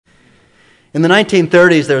In the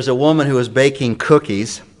 1930s, there was a woman who was baking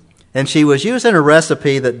cookies, and she was using a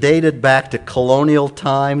recipe that dated back to colonial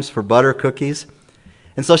times for butter cookies.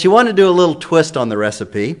 And so she wanted to do a little twist on the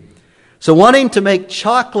recipe. So wanting to make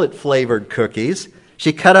chocolate-flavored cookies,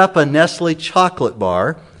 she cut up a Nestle chocolate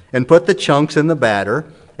bar and put the chunks in the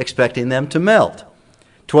batter, expecting them to melt.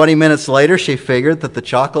 20 minutes later, she figured that the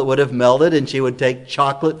chocolate would have melted and she would take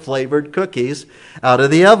chocolate-flavored cookies out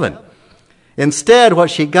of the oven. Instead,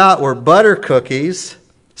 what she got were butter cookies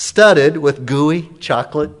studded with gooey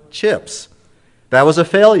chocolate chips. That was a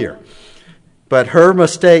failure. But her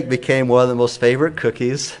mistake became one of the most favorite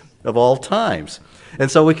cookies of all times.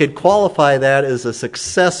 And so we could qualify that as a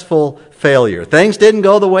successful failure. Things didn't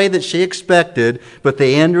go the way that she expected, but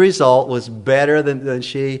the end result was better than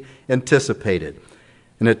she anticipated.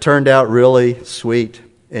 And it turned out really sweet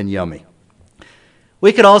and yummy.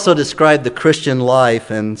 We could also describe the Christian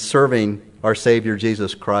life and serving our Savior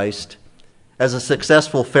Jesus Christ as a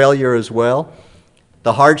successful failure as well.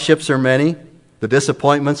 The hardships are many. The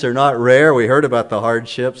disappointments are not rare. We heard about the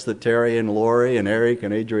hardships that Terry and Lori and Eric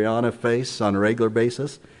and Adriana face on a regular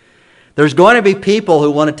basis. There's going to be people who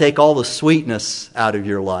want to take all the sweetness out of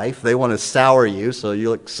your life. They want to sour you so you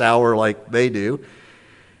look sour like they do.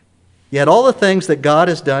 Yet all the things that God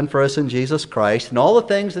has done for us in Jesus Christ and all the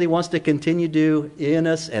things that He wants to continue to do in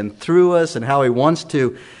us and through us and how He wants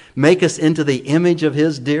to make us into the image of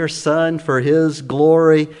His dear Son for His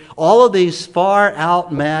glory, all of these far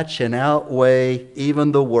outmatch and outweigh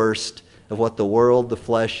even the worst of what the world, the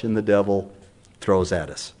flesh, and the devil throws at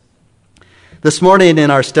us. This morning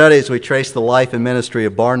in our studies, we trace the life and ministry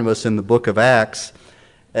of Barnabas in the book of Acts,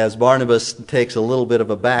 as Barnabas takes a little bit of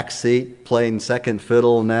a back seat, playing second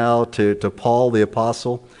fiddle now to Paul the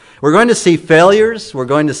apostle. We're going to see failures, we're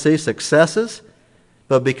going to see successes,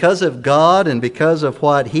 but because of God and because of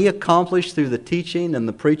what He accomplished through the teaching and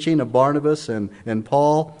the preaching of Barnabas and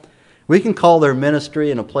Paul, we can call their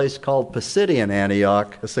ministry in a place called Pisidian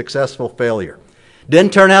Antioch a successful failure.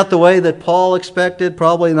 Didn't turn out the way that Paul expected,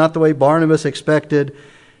 probably not the way Barnabas expected,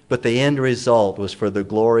 but the end result was for the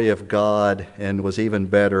glory of God and was even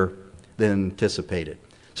better than anticipated.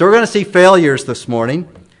 So we're going to see failures this morning.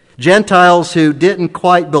 Gentiles who didn't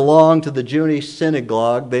quite belong to the Jewish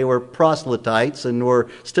synagogue. They were proselytes and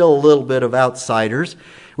were still a little bit of outsiders.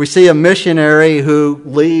 We see a missionary who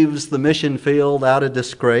leaves the mission field out of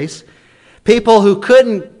disgrace. People who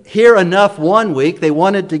couldn't hear enough one week. They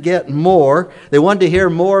wanted to get more. They wanted to hear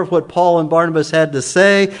more of what Paul and Barnabas had to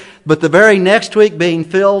say. But the very next week, being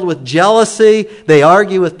filled with jealousy, they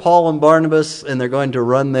argue with Paul and Barnabas, and they're going to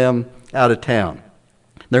run them out of town.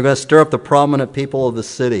 They're going to stir up the prominent people of the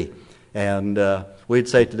city. And we'd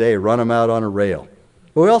say today, run them out on a rail.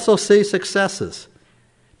 But we also see successes.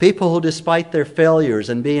 People who, despite their failures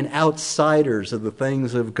and being outsiders of the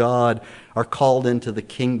things of God, are called into the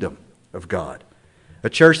kingdom of God. A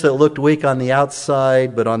church that looked weak on the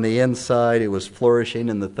outside, but on the inside, it was flourishing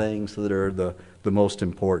in the things that are the most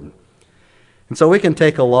important. And so we can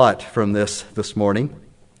take a lot from this morning.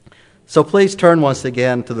 So please turn once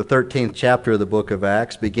again to the 13th chapter of the book of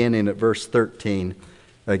Acts, beginning at verse 13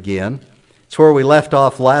 again. It's where we left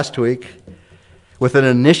off last week with an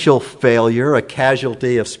initial failure, a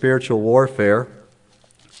casualty of spiritual warfare.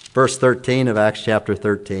 Verse 13 of Acts chapter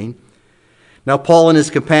 13. Now Paul and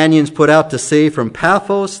his companions put out to sea from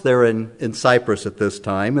Paphos. They're in Cyprus at this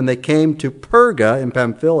time, and they came to Perga in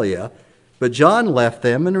Pamphylia. But John left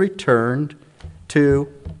them and returned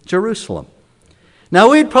to Jerusalem.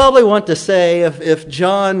 Now, we'd probably want to say, if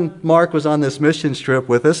John Mark was on this mission trip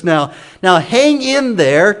with us, now hang in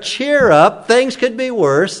there, cheer up, things could be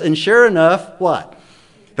worse. And sure enough, what?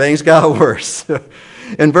 Things got worse.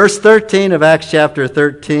 In verse 13 of Acts chapter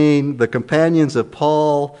 13, the companions of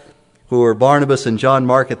Paul, who were Barnabas and John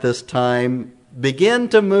Mark at this time, begin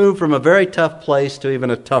to move from a very tough place to even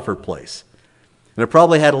a tougher place. And it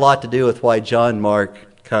probably had a lot to do with why John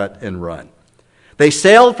Mark cut and run. They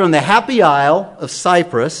sailed from the happy isle of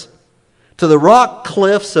Cyprus to the rock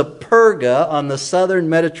cliffs of Perga on the southern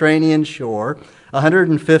Mediterranean shore,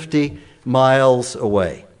 150 miles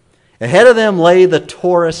away. Ahead of them lay the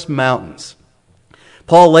Taurus Mountains.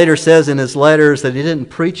 Paul later says in his letters that he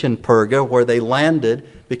didn't preach in Perga, where they landed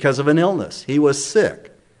because of an illness. He was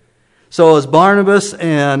sick. So as Barnabas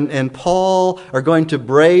and Paul are going to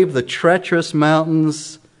brave the treacherous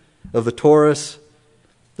mountains of the Taurus,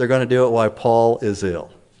 they're going to do it while Paul is ill.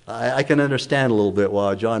 I can understand a little bit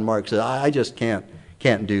why John Mark says, I just can't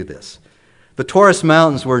do this. The Taurus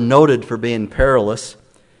Mountains were noted for being perilous.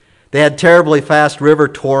 They had terribly fast river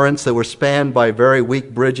torrents that were spanned by very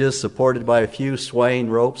weak bridges supported by a few swaying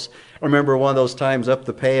ropes. I remember one of those times up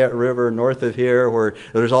the Payette River north of here where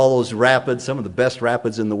there's all those rapids, some of the best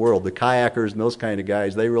rapids in the world. The kayakers and those kind of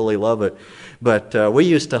guys, they really love it. But we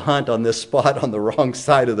used to hunt on this spot on the wrong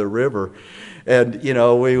side of the river. And,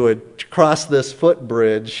 we would cross this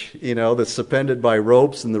footbridge, that's suspended by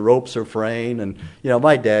ropes, and the ropes are fraying. And,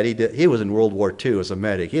 my dad, he was in World War II as a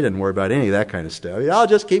medic. He didn't worry about any of that kind of stuff. I'll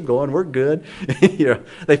just keep going. We're good.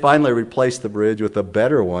 They finally replaced the bridge with a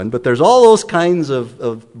better one. But there's all those kinds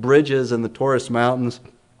of bridges in the Taurus Mountains.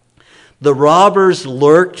 The robbers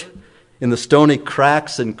lurked in the stony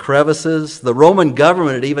cracks and crevices. The Roman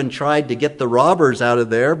government had even tried to get the robbers out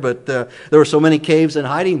of there, but there were so many caves and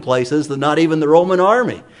hiding places that not even the Roman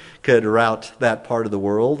army could rout that part of the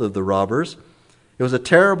world of the robbers. It was a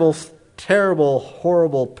terrible, terrible,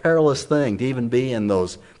 horrible, perilous thing to even be in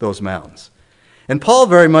those mountains. And Paul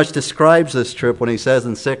very much describes this trip when he says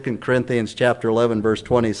in 2 Corinthians chapter 11, verse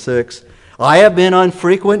 26, I have been on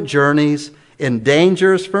frequent journeys, in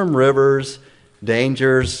dangers from rivers,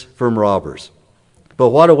 dangers from robbers. But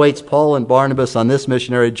what awaits Paul and Barnabas on this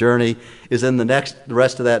missionary journey is in the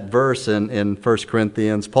rest of that verse in 1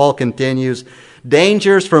 Corinthians. Paul continues,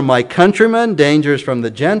 dangers from my countrymen, dangers from the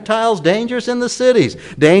Gentiles, dangers in the cities,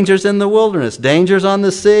 dangers in the wilderness, dangers on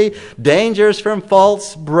the sea, dangers from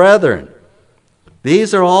false brethren.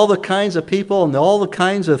 These are all the kinds of people and all the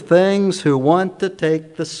kinds of things who want to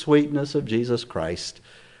take the sweetness of Jesus Christ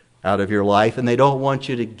out of your life, and they don't want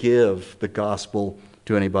you to give the gospel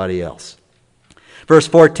to anybody else. Verse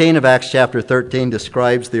 14 of Acts chapter 13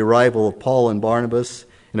 describes the arrival of Paul and Barnabas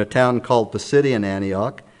in a town called Pisidian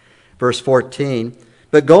Antioch. Verse 14,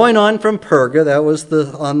 but going on from Perga, that was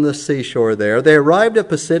on the seashore there, they arrived at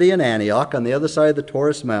Pisidian Antioch on the other side of the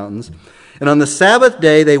Taurus Mountains, and on the Sabbath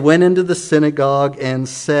day they went into the synagogue and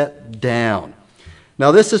sat down. Now,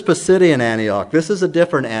 this is Pisidian Antioch. This is a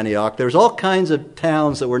different Antioch. There's all kinds of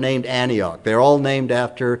towns that were named Antioch. They're all named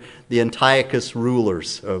after the Antiochus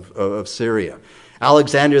rulers of Syria.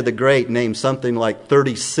 Alexander the Great named something like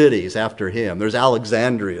 30 cities after him. There's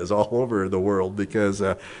Alexandrias all over the world because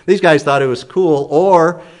these guys thought it was cool.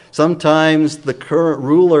 Or sometimes the current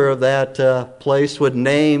ruler of that place would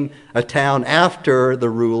name a town after the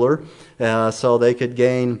ruler so they could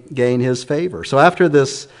gain his favor. So after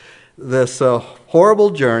this horrible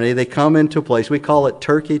journey, they come into a place, we call it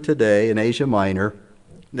Turkey today in Asia Minor.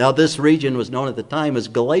 Now this region was known at the time as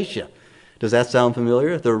Galatia. Does that sound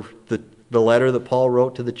familiar? The letter that Paul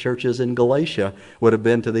wrote to the churches in Galatia would have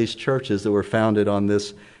been to these churches that were founded on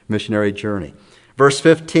this missionary journey. Verse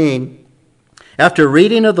 15, after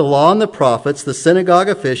reading of the law and the prophets, the synagogue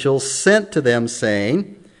officials sent to them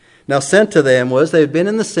saying, now sent to them was they had been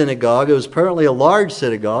in the synagogue. It was apparently a large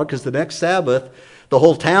synagogue because the next Sabbath the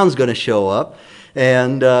whole town's going to show up.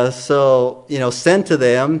 And so, sent to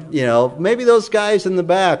them, maybe those guys in the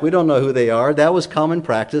back, we don't know who they are. That was common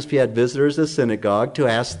practice if you had visitors at the synagogue to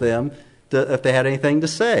ask them if they had anything to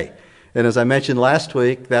say. And as I mentioned last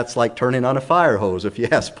week, that's like turning on a fire hose if you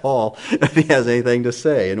ask Paul if he has anything to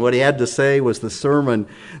say. And what he had to say was the sermon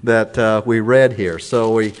that we read here.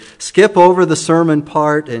 So we skip over the sermon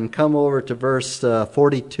part and come over to verse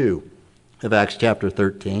 42 of Acts chapter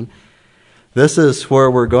 13. This is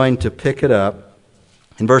where we're going to pick it up.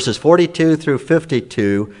 In verses 42 through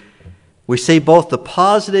 52, we see both the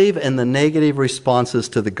positive and the negative responses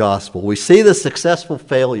to the gospel. We see the successful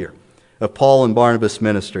failure of Paul and Barnabas'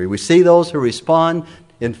 ministry. We see those who respond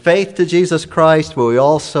in faith to Jesus Christ, but we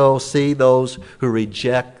also see those who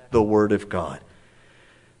reject the Word of God.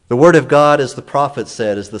 The Word of God, as the prophet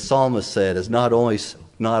said, as the psalmist said, is not always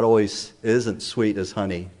isn't sweet as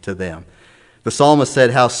honey to them. The psalmist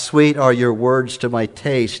said, how sweet are your words to my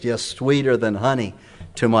taste, yes, sweeter than honey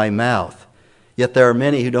to my mouth. Yet there are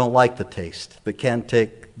many who don't like the taste, that can't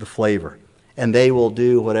take the flavor, and they will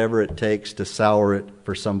do whatever it takes to sour it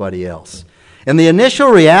for somebody else. And the initial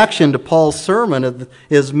reaction to Paul's sermon,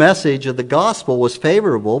 his message of the gospel, was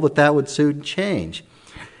favorable, but that would soon change.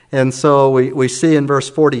 And so we see in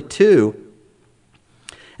verse 42,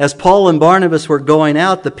 as Paul and Barnabas were going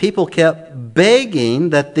out, the people kept begging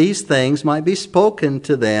that these things might be spoken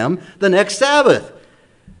to them the next Sabbath.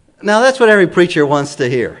 Now that's what every preacher wants to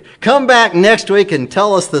hear. Come back next week and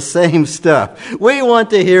tell us the same stuff. We want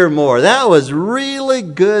to hear more. That was really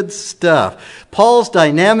good stuff. Paul's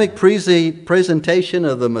dynamic presentation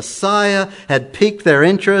of the Messiah had piqued their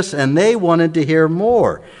interest, and they wanted to hear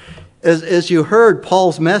more. As you heard,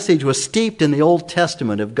 Paul's message was steeped in the Old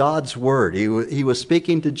Testament of God's Word. He was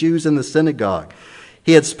speaking to Jews in the synagogue.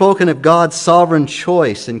 He had spoken of God's sovereign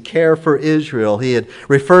choice and care for Israel. He had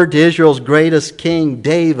referred to Israel's greatest king,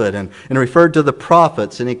 David, and referred to the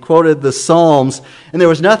prophets, and he quoted the Psalms. And there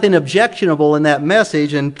was nothing objectionable in that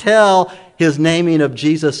message until his naming of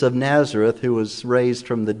Jesus of Nazareth, who was raised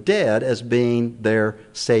from the dead, as being their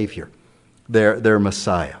Savior, their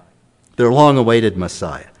Messiah, their long-awaited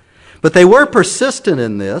Messiah. But they were persistent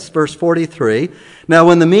in this. Verse 43, "Now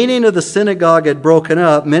when the meeting of the synagogue had broken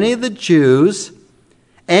up, many of the Jews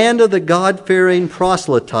and of the God-fearing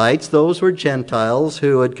proselytes," those were Gentiles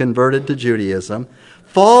who had converted to Judaism,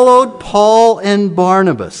 "followed Paul and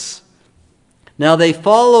Barnabas." Now they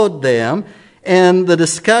followed them, and the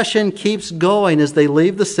discussion keeps going as they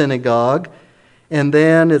leave the synagogue. And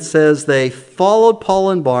then it says they followed Paul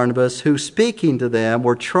and Barnabas, who, speaking to them,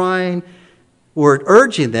 were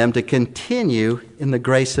urging them to continue in the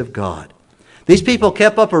grace of God. These people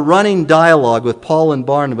kept up a running dialogue with Paul and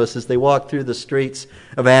Barnabas as they walked through the streets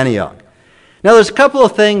of Antioch. Now there's a couple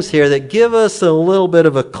of things here that give us a little bit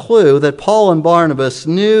of a clue that Paul and Barnabas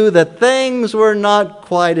knew that things were not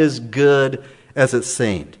quite as good as it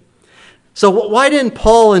seemed. So why didn't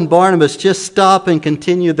Paul and Barnabas just stop and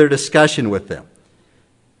continue their discussion with them?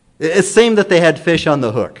 It seemed that they had fish on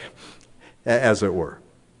the hook, as it were.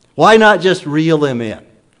 Why not just reel them in?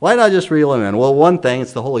 Why not just reel them in? Well, one thing,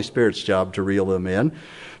 it's the Holy Spirit's job to reel them in,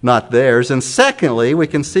 not theirs. And secondly, we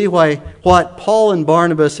can see what Paul and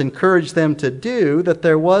Barnabas encouraged them to do, that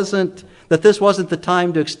this wasn't the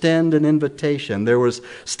time to extend an invitation. There was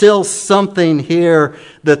still something here,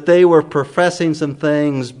 that they were professing some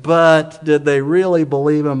things, but did they really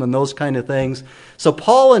believe them, and those kind of things? So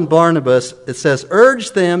Paul and Barnabas, it says,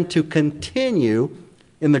 urged them to continue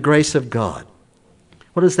in the grace of God.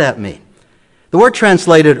 What does that mean? The word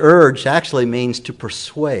translated urge actually means to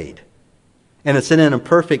persuade. And it's in an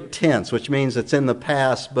imperfect tense, which means it's in the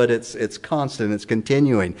past, but it's constant, it's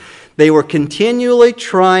continuing. They were continually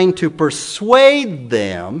trying to persuade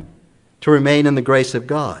them to remain in the grace of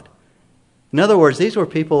God. In other words, these were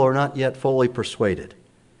people who are not yet fully persuaded.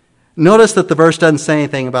 Notice that the verse doesn't say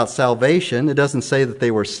anything about salvation. It doesn't say that they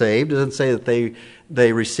were saved. It doesn't say that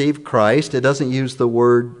they received Christ. It doesn't use the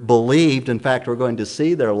word believed. In fact, we're going to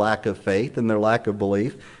see their lack of faith and their lack of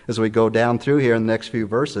belief as we go down through here in the next few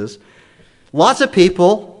verses. Lots of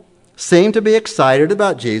people seem to be excited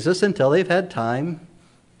about Jesus until they've had time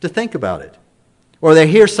to think about it. Or they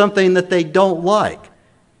hear something that they don't like.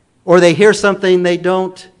 Or they hear something they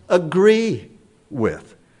don't agree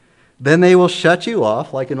with. Then they will shut you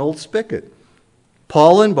off like an old spigot.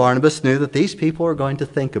 Paul and Barnabas knew that these people were going to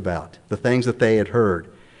think about the things that they had heard.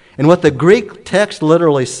 And what the Greek text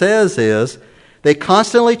literally says is, they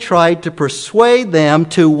constantly tried to persuade them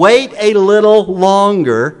to wait a little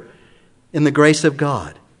longer in the grace of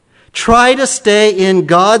God. Try to stay in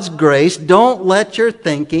God's grace. Don't let your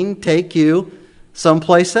thinking take you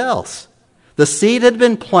someplace else. The seed had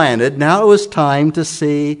been planted. Now it was time to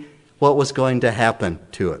see what was going to happen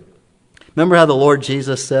to it. Remember how the Lord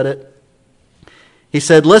Jesus said it? He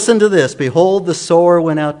said, "Listen to this. Behold, the sower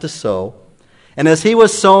went out to sow. And as he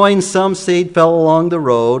was sowing, some seed fell along the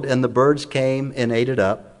road, and the birds came and ate it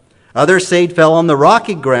up. Other seed fell on the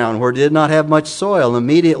rocky ground where it did not have much soil.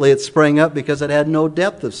 Immediately it sprang up because it had no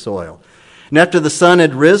depth of soil. And after the sun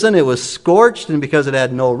had risen, it was scorched, and because it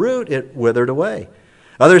had no root, it withered away.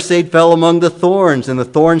 Other seed fell among the thorns, and the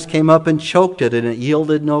thorns came up and choked it, and it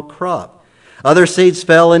yielded no crop. Other seeds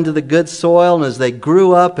fell into the good soil, and as they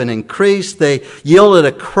grew up and increased, they yielded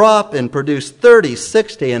a crop and produced 30,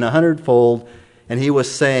 60, and 100-fold. And he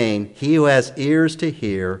was saying, he who has ears to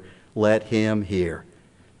hear, let him hear."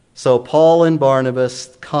 So Paul and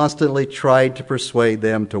Barnabas constantly tried to persuade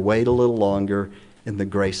them to wait a little longer in the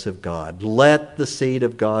grace of God. Let the seed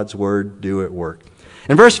of God's word do its work.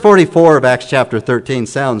 And verse 44 of Acts chapter 13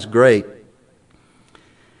 sounds great.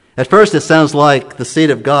 At first it sounds like the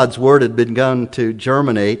seed of God's word had begun to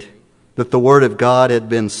germinate, that the word of God had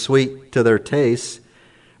been sweet to their tastes.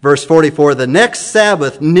 Verse 44, "The next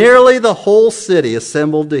Sabbath, nearly the whole city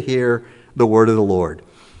assembled to hear the word of the Lord."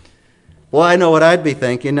 Well, I know what I'd be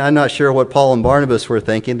thinking. I'm not sure what Paul and Barnabas were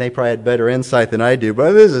thinking. They probably had better insight than I do.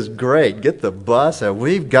 But this is great. Get the bus, and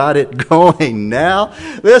we've got it going now.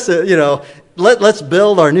 This is, let's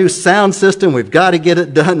build our new sound system. We've got to get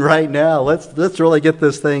it done right now. Let's really get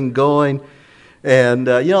this thing going. And,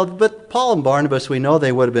 but Paul and Barnabas, we know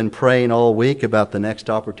they would have been praying all week about the next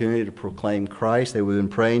opportunity to proclaim Christ. They would have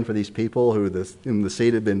been praying for these people whom the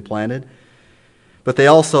seed had been planted. But they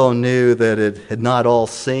also knew that it had not all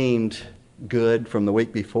seemed good from the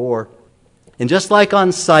week before. And just like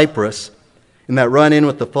on Cyprus, in that run-in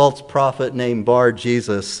with the false prophet named Bar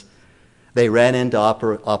Jesus, they ran into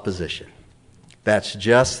opposition. That's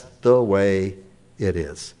just the way it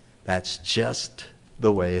is. That's just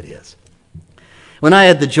the way it is. When I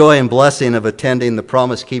had the joy and blessing of attending the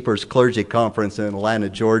Promise Keepers Clergy Conference in Atlanta,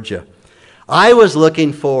 Georgia, I was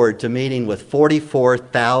looking forward to meeting with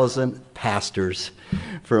 44,000 pastors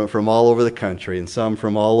from all over the country and some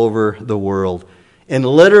from all over the world, and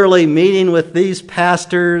literally meeting with these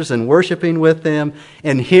pastors and worshiping with them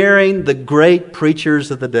and hearing the great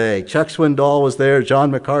preachers of the day. Chuck Swindoll was there,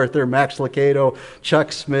 John MacArthur, Max Lucado,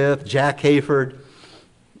 Chuck Smith, Jack Hayford.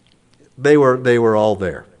 They were all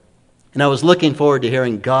there. And I was looking forward to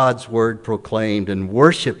hearing God's word proclaimed and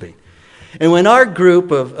worshiping. And when our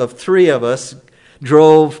group of three of us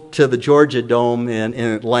drove to the Georgia Dome in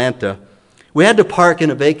Atlanta, we had to park in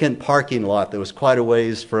a vacant parking lot that was quite a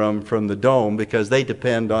ways from the Dome because they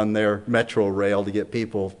depend on their metro rail to get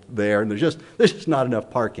people there, and there's just not enough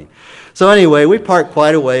parking. So anyway, we parked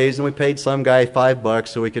quite a ways, and we paid some guy $5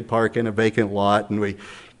 so we could park in a vacant lot, and we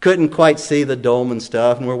couldn't quite see the Dome and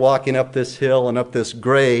stuff, and we're walking up this hill and up this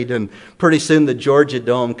grade, and pretty soon the Georgia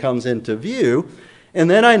Dome comes into view. And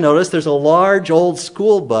then I noticed there's a large old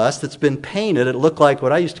school bus that's been painted. It looked like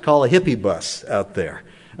what I used to call a hippie bus out there.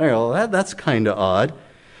 I go, that's kind of odd.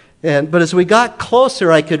 But as we got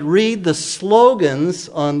closer, I could read the slogans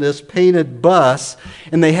on this painted bus,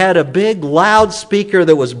 and they had a big loudspeaker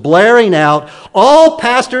that was blaring out, "All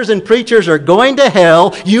pastors and preachers are going to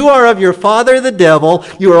hell. You are of your father the devil.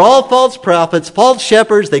 You are all false prophets, false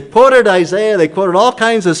shepherds." They quoted Isaiah. They quoted all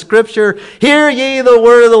kinds of scripture. "Hear ye the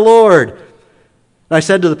word of the Lord." And I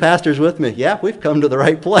said to the pastors with me, "Yeah, we've come to the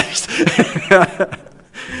right place.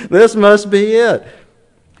 This must be it."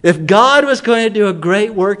 If God was going to do a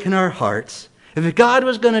great work in our hearts, if God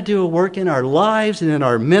was going to do a work in our lives and in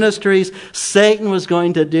our ministries, Satan was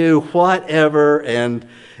going to do whatever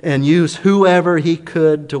and use whoever he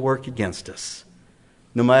could to work against us,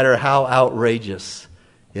 no matter how outrageous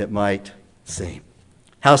it might seem.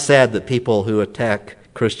 How sad that people who attack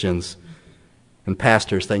Christians and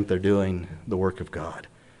pastors think they're doing the work of God.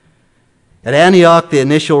 At Antioch, the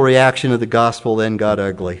initial reaction of the gospel then got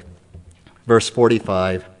ugly. Verse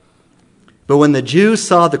 45. But when the Jews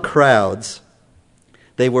saw the crowds,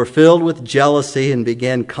 they were filled with jealousy and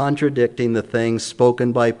began contradicting the things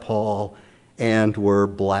spoken by Paul and were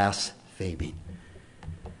blaspheming.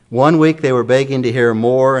 One week they were begging to hear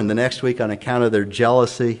more, and the next week, on account of their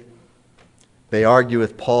jealousy, they argued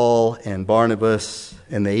with Paul and Barnabas,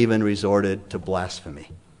 and they even resorted to blasphemy.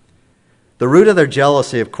 The root of their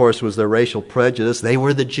jealousy, of course, was their racial prejudice. They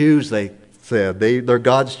were the Jews, they said. They're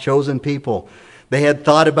God's chosen people. They had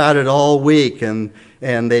thought about it all week, and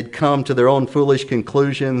they'd come to their own foolish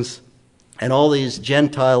conclusions. And all these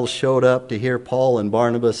Gentiles showed up to hear Paul and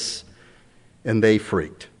Barnabas, and they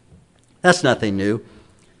freaked. That's nothing new.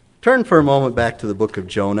 Turn for a moment back to the book of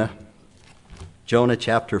Jonah. Jonah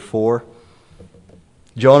chapter 4.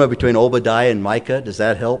 Jonah between Obadiah and Micah. Does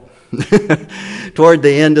that help? Toward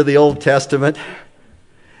the end of the Old Testament.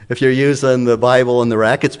 If you're using the Bible in the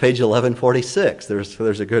rack, it's page 1146.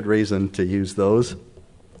 There's a good reason to use those.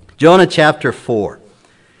 Jonah chapter 4.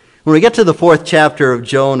 When we get to the 4th chapter of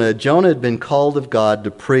Jonah, Jonah had been called of God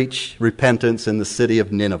to preach repentance in the city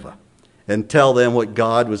of Nineveh and tell them what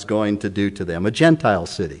God was going to do to them, a Gentile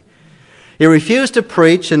city. He refused to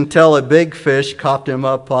preach until a big fish copped him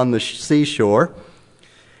up on the seashore.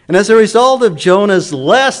 And as a result of Jonah's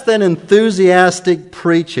less than enthusiastic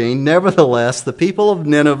preaching, nevertheless, the people of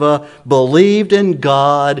Nineveh believed in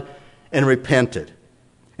God and repented.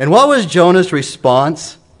 And what was Jonah's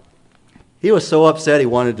response? He was so upset he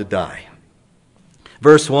wanted to die.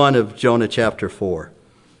 Verse 1 of Jonah chapter 4.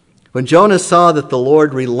 When Jonah saw that the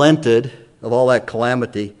Lord relented of all that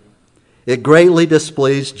calamity, it greatly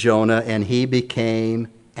displeased Jonah, and he became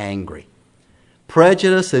angry.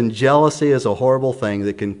 Prejudice and jealousy is a horrible thing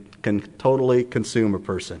that can totally consume a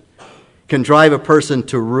person. Can drive a person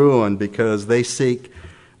to ruin because they seek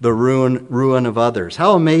the ruin of others.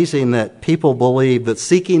 How amazing that people believe that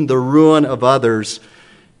seeking the ruin of others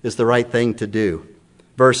is the right thing to do.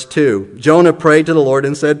 Verse 2, Jonah prayed to the Lord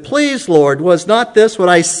and said, "Please, Lord, was not this what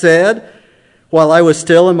I said while I was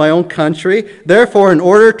still in my own country? Therefore, in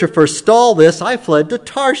order to forestall this, I fled to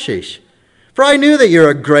Tarshish. For I knew that you're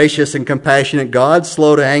a gracious and compassionate God,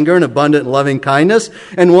 slow to anger and abundant in loving kindness,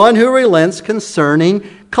 and one who relents concerning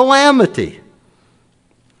calamity."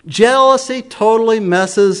 Jealousy totally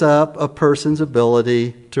messes up a person's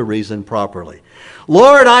ability to reason properly.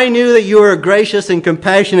 Lord, I knew that you were a gracious and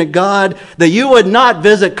compassionate God, that you would not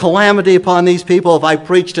visit calamity upon these people if I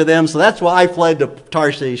preached to them, so that's why I fled to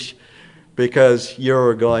Tarshish, because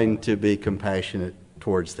you're going to be compassionate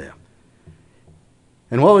towards them.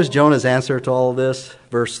 And what was Jonah's answer to all of this?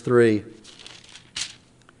 Verse 3,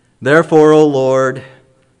 Therefore, O Lord,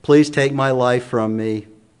 please take my life from me,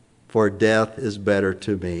 for death is better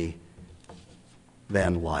to me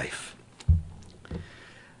than life.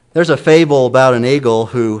 There's a fable about an eagle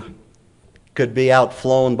who could be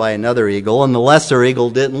outflown by another eagle, and the lesser eagle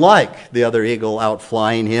didn't like the other eagle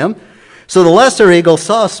outflying him. So the lesser eagle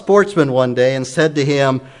saw a sportsman one day and said to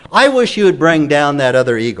him, "I wish you would bring down that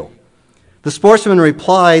other eagle." The sportsman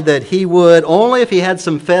replied that he would only if he had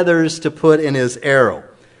some feathers to put in his arrow.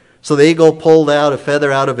 So the eagle pulled out a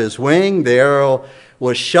feather out of his wing. The arrow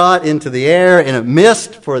was shot into the air, and it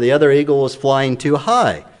missed, for the other eagle was flying too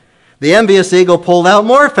high. The envious eagle pulled out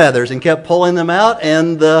more feathers and kept pulling them out,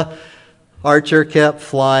 and the archer kept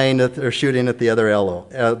shooting at the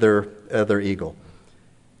other eagle.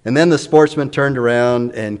 And then the sportsman turned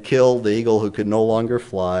around and killed the eagle who could no longer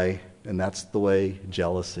fly, and that's the way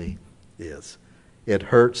jealousy is. It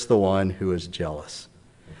hurts the one who is jealous.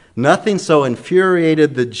 Nothing so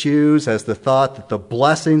infuriated the Jews as the thought that the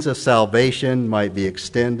blessings of salvation might be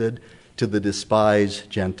extended to the despised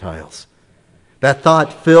Gentiles. That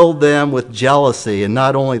thought filled them with jealousy, and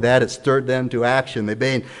not only that, it stirred them to action.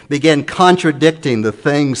 They began contradicting the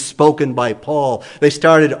things spoken by Paul. They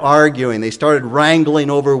started arguing. They started wrangling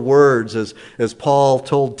over words, as Paul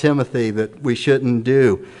told Timothy that we shouldn't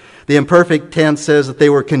do. The imperfect tense says that they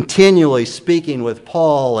were continually speaking with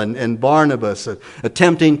Paul and Barnabas,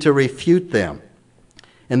 attempting to refute them.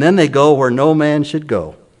 And then they go where no man should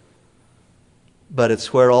go. But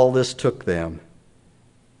it's where all this took them.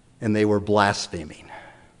 And they were blaspheming.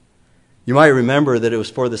 You might remember that it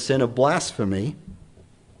was for the sin of blasphemy,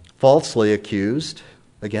 falsely accused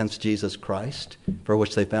against Jesus Christ, for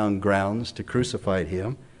which they found grounds to crucify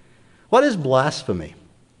him. What is blasphemy?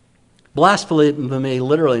 Blasphemy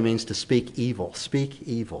literally means to speak evil. Speak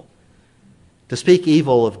evil. To speak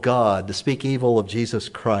evil of God, to speak evil of Jesus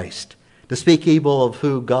Christ, to speak evil of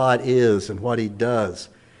who God is and what he does.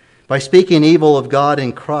 By speaking evil of God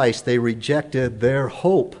in Christ, they rejected their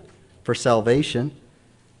hope for salvation.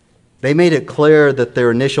 They made it clear that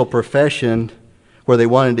their initial profession, where they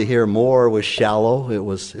wanted to hear more, was shallow. It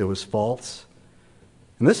was false.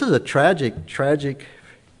 And this is a tragic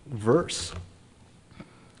verse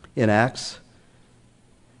in Acts.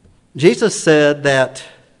 Jesus said that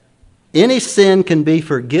any sin can be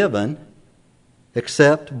forgiven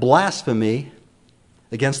except blasphemy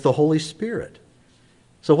against the Holy Spirit.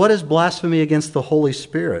 So what is blasphemy against the Holy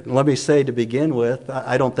Spirit? And let me say to begin with,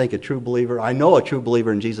 I don't think I know a true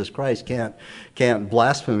believer in Jesus Christ can't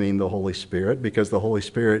blaspheme the Holy Spirit, because the Holy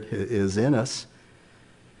Spirit is in us.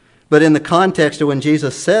 But in the context of when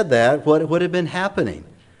Jesus said that, what had been happening?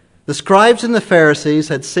 The scribes and the Pharisees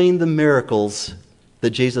had seen the miracles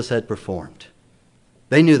that Jesus had performed.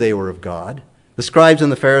 They knew they were of God. The scribes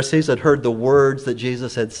and the Pharisees had heard the words that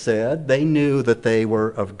Jesus had said. They knew that they were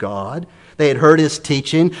of God. They had heard his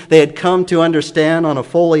teaching. They had come to understand on a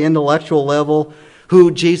fully intellectual level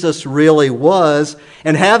who Jesus really was.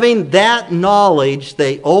 And having that knowledge,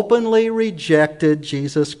 they openly rejected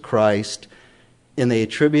Jesus Christ, and they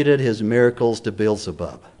attributed his miracles to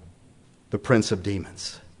Beelzebub, the prince of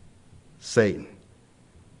demons, Satan.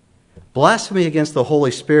 Blasphemy against the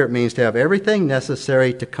Holy Spirit means to have everything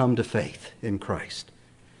necessary to come to faith in Christ,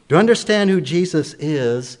 to understand who Jesus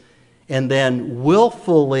is, and then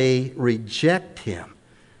willfully reject him.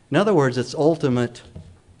 In other words, it's ultimate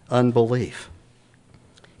unbelief.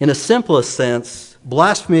 In a simplest sense,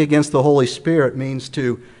 blasphemy against the Holy Spirit means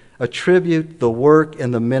to attribute the work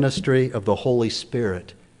and the ministry of the Holy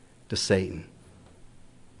Spirit to Satan.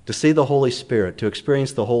 To see the Holy Spirit, to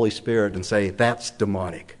experience the Holy Spirit and say, that's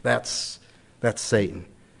demonic, that's Satan.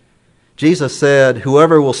 Jesus said,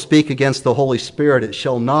 whoever will speak against the Holy Spirit, it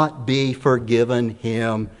shall not be forgiven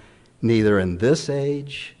him, neither in this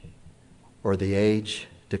age or the age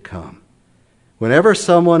to come. Whenever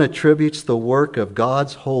someone attributes the work of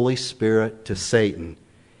God's Holy Spirit to Satan,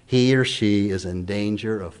 he or she is in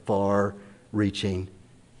danger of far-reaching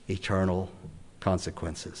eternal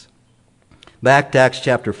consequences. Back to Acts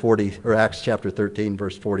chapter 13,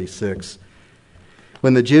 verse 46.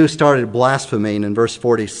 When the Jews started blaspheming in verse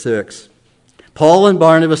 46, Paul and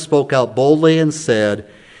Barnabas spoke out boldly and said,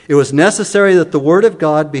 "It was necessary that the word of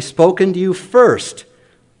God be spoken to you first.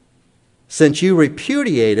 Since you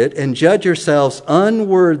repudiate it and judge yourselves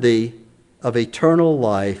unworthy of eternal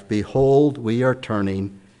life, behold, we are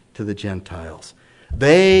turning to the Gentiles."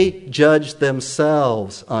 They judged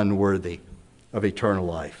themselves unworthy of eternal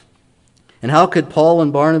life. And how could Paul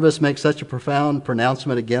and Barnabas make such a profound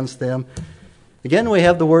pronouncement against them? Again, we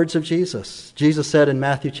have the words of Jesus. Jesus said in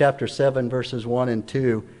Matthew chapter 7, verses 1 and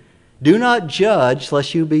 2, "Do not judge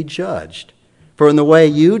lest you be judged. For in the way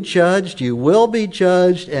you judged, you will be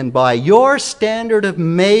judged, and by your standard of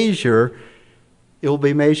measure, it will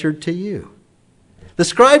be measured to you. The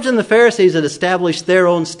scribes and the Pharisees had established their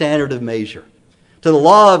own standard of measure. To the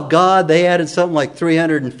law of God, they added something like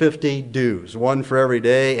 350 do's, one for every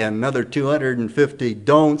day, and another 250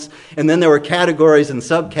 don'ts. And then there were categories and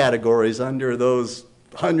subcategories under those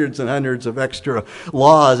hundreds and hundreds of extra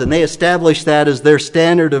laws. And they established that as their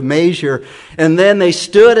standard of measure. And then they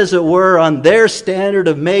stood, as it were, on their standard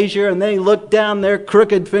of measure, and they looked down their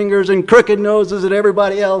crooked fingers and crooked noses at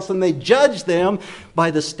everybody else, and they judged them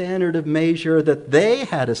by the standard of measure that they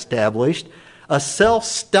had established, a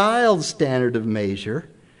self-styled standard of measure.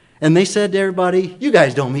 And they said to everybody, you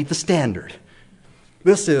guys don't meet the standard.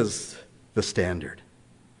 This is the standard.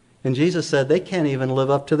 And Jesus said they can't even live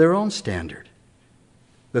up to their own standard.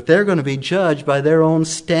 That they're going to be judged by their own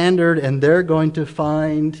standard, and they're going to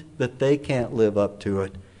find that they can't live up to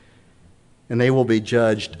it. And they will be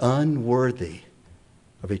judged unworthy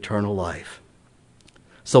of eternal life.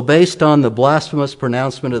 So based on the blasphemous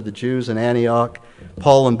pronouncement of the Jews in Antioch,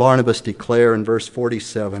 Paul and Barnabas declare in verse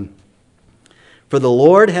 47, "For the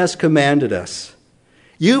Lord has commanded us,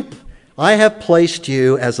 I have placed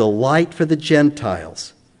you as a light for the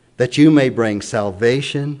Gentiles, that you may bring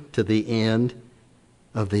salvation to the end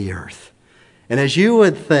of the earth." And as you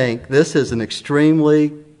would think, this is an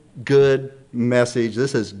extremely good message.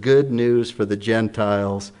 This is good news for the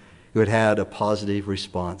Gentiles who had had a positive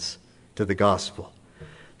response to the gospel.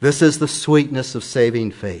 This is the sweetness of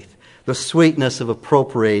saving faith, the sweetness of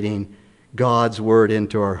appropriating God's word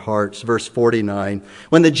into our hearts. Verse 49,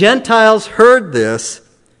 "When the Gentiles heard this,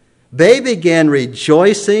 they began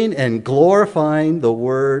rejoicing and glorifying the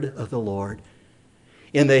word of the Lord."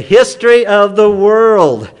 In the history of the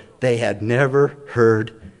world, they had never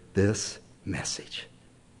heard this message,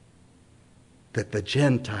 that the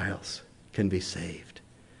Gentiles can be saved.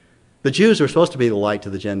 The Jews were supposed to be the light to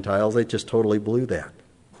the Gentiles. They just totally blew that.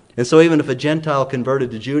 And so even if a Gentile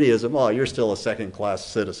converted to Judaism, oh, you're still a second-class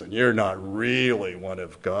citizen. You're not really one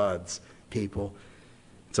of God's people.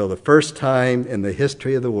 So the first time in the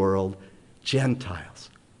history of the world, Gentiles.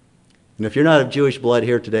 And if you're not of Jewish blood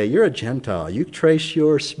here today, you're a Gentile. You trace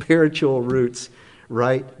your spiritual roots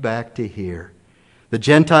right back to here. The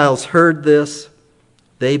Gentiles heard this.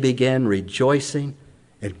 They began rejoicing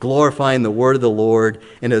and glorifying the word of the Lord.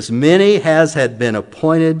 And as many as had been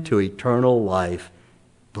appointed to eternal life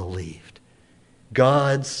believed.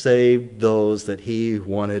 God saved those that he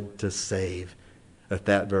wanted to save at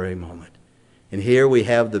that very moment. And here we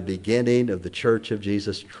have the beginning of the Church of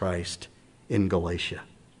Jesus Christ in Galatia.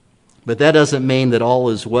 But that doesn't mean that all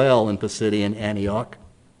is well in Pisidian Antioch.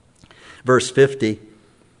 Verse 50,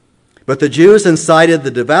 "But the Jews incited the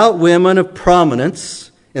devout women of prominence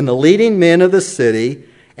and the leading men of the city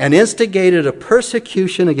and instigated a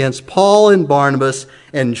persecution against Paul and Barnabas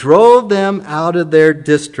and drove them out of their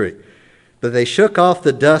district. But they shook off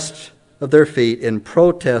the dust of their feet in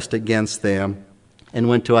protest against them and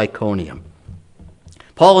went to Iconium."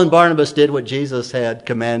 Paul and Barnabas did what Jesus had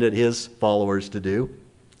commanded his followers to do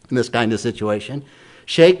in this kind of situation: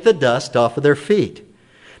 shake the dust off of their feet.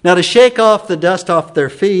 Now, to shake off the dust off their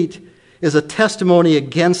feet is a testimony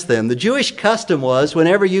against them. The Jewish custom was,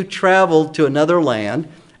 whenever you traveled to another land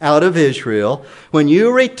out of Israel, when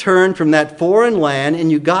you returned from that foreign land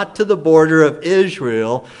and you got to the border of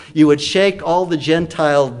Israel, you would shake all the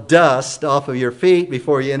Gentile dust off of your feet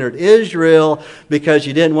before you entered Israel, because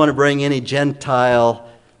you didn't want to bring any Gentile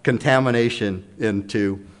contamination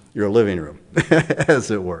into your living room,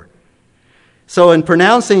 as it were. So in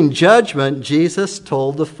pronouncing judgment, Jesus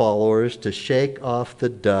told the followers to shake off the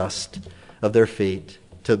dust of their feet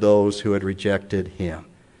to those who had rejected him.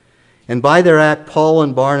 And by their act, Paul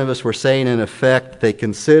and Barnabas were saying, in effect, they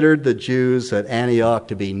considered the Jews at Antioch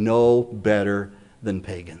to be no better than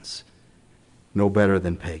pagans. No better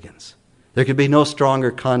than pagans. There could be no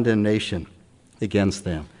stronger condemnation against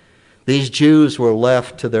them. These Jews were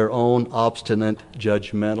left to their own obstinate,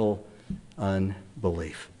 judgmental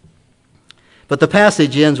unbelief. But the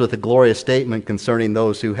passage ends with a glorious statement concerning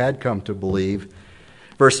those who had come to believe.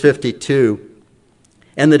 Verse 52,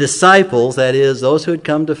 "And the disciples," that is, those who had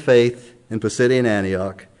come to faith in Pisidian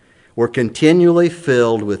Antioch, "were continually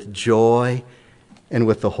filled with joy and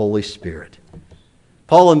with the Holy Spirit."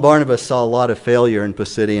 Paul and Barnabas saw a lot of failure in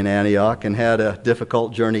Pisidian Antioch and had a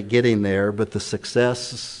difficult journey getting there, but the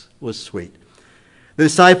success was sweet. The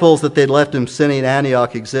disciples that they'd left in Pisidian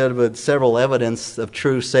Antioch exhibited several evidence of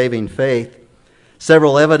true saving faith,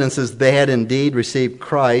 several evidences they had indeed received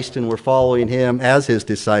Christ and were following him as his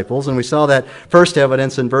disciples. And we saw that first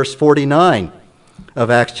evidence in verse 49. of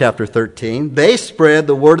Acts chapter 13. They spread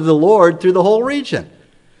the word of the Lord through the whole region.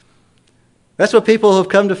 That's what people who have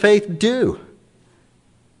come to faith do.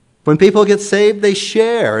 When people get saved, they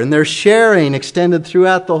share, and their sharing extended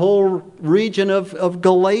throughout the whole region of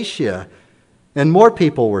Galatia. And more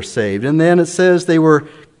people were saved. And then it says they were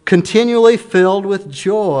continually filled with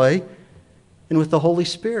joy and with the Holy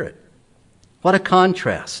Spirit. What a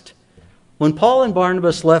contrast. When Paul and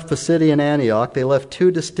Barnabas left the city in Antioch, they left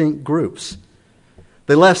two distinct groups.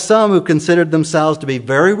 They left some who considered themselves to be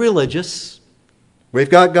very religious. We've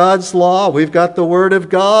got God's law. We've got the Word of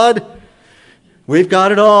God. We've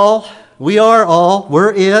got it all. We are all.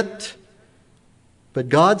 We're it. But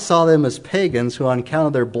God saw them as pagans who, on account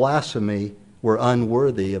of their blasphemy, were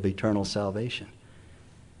unworthy of eternal salvation.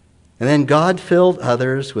 And then God filled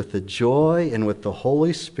others with the joy and with the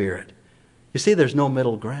Holy Spirit. You see, there's no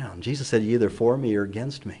middle ground. Jesus said, you're either for me or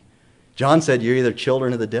against me. John said, you're either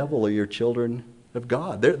children of the devil or you're children of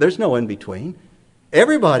God. There's no in between.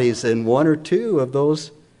 Everybody's in one or two of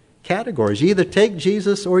those categories. You either take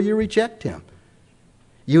Jesus or you reject him.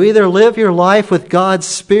 You either live your life with God's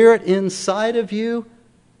Spirit inside of you,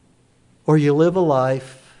 or you live a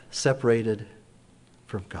life separated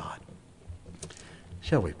from God.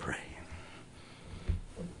 Shall we pray?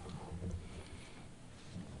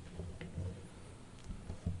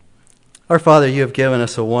 Our Father, you have given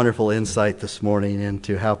us a wonderful insight this morning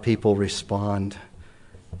into how people respond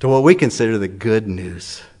to what we consider the good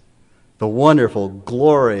news, the wonderful,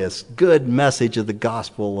 glorious, good message of the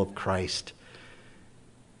gospel of Christ.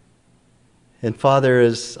 And Father,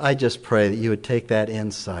 as I just pray that you would take that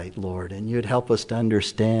insight, Lord, and you would help us to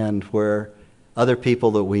understand where other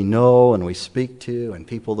people that we know and we speak to and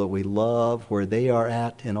people that we love, where they are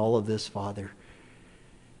at in all of this, Father.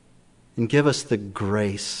 And give us the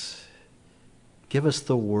grace. Give us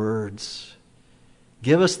the words.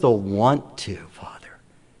 Give us the want to, Father,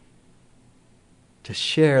 to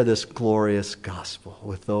share this glorious gospel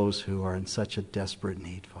with those who are in such a desperate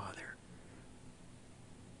need, Father.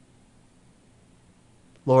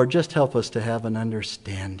 Lord, just help us to have an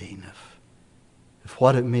understanding of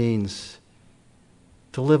what it means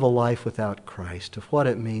to live a life without Christ, of what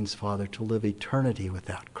it means, Father, to live eternity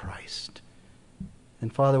without Christ.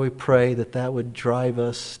 And Father, we pray that that would drive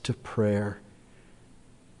us to prayer,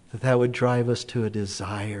 that that would drive us to a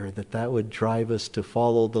desire, that that would drive us to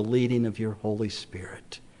follow the leading of your Holy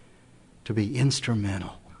Spirit, to be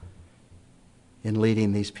instrumental in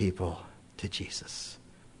leading these people to Jesus.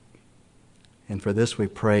 And for this we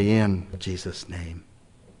pray in Jesus' name.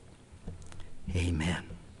 Amen.